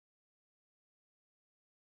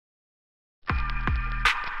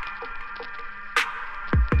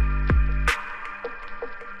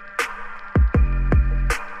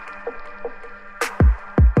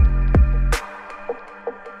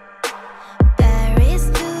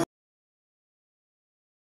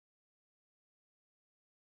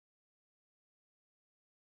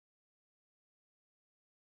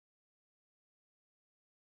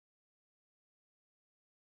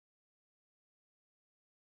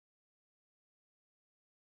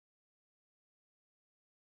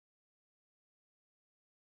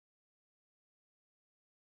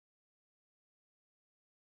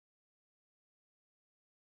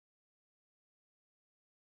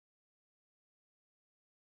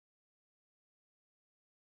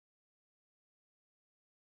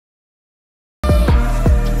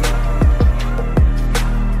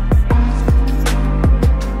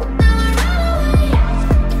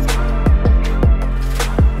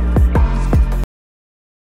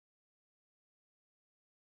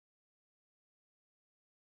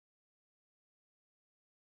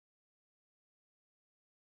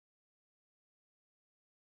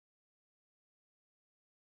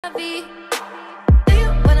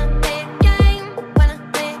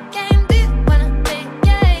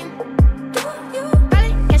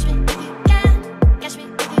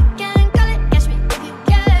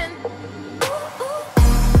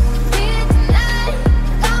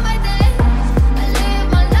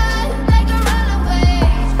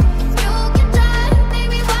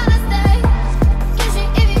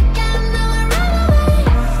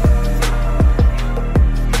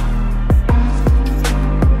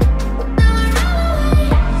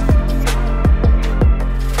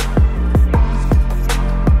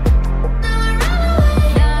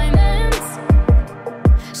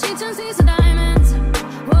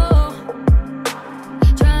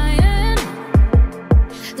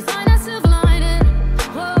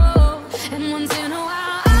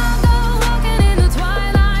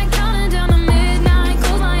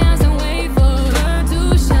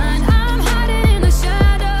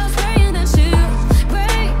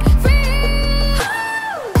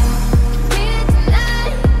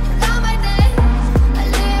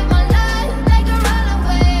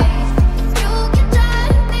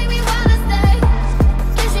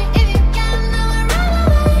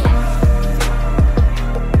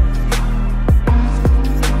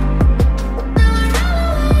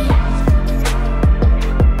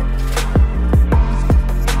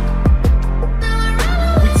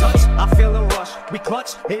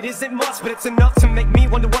isn't much, but it's enough to make me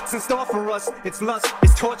wonder what's in store for us. It's lust,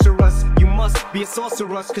 it's torturous. You must be a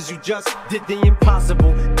sorceress, cause you just did the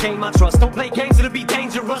impossible. Gain my trust, don't play games, it'll be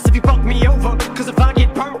dangerous if you fuck me over. Cause if I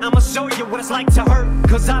get burnt, I'ma show you what it's like to hurt.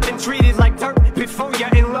 Cause I've been treated like dirt before you,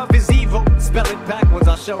 and love is evil. Spell it backwards,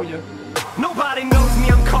 I'll show you. Nobody knows me,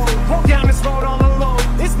 I'm cold. Walk down this road all alone.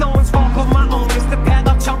 It's no one's fault but my own. It's the path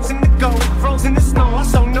I've chosen to go. Frozen in snow, I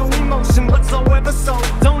show no emotion whatsoever. So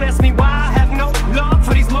don't ask me why I have no love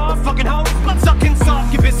for these motherfucking hoes. Blood-sucking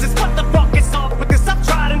succubuses. What the fuck is up with this? I've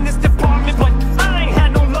tried in this department, but I ain't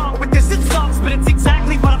had no luck with this. It sucks, but it's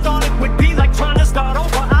exactly what I thought it would be. Like trying to start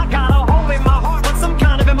over. I got a hole in my heart with some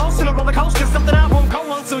kind of emotional roller coaster. Something I won't go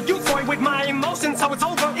on, so you toy with my emotions. So it's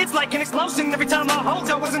over, it's like an explosion. Every time I hold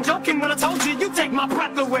you, I wasn't joking when I told you, you take my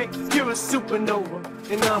breath away. You're a supernova,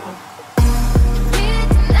 and I'm a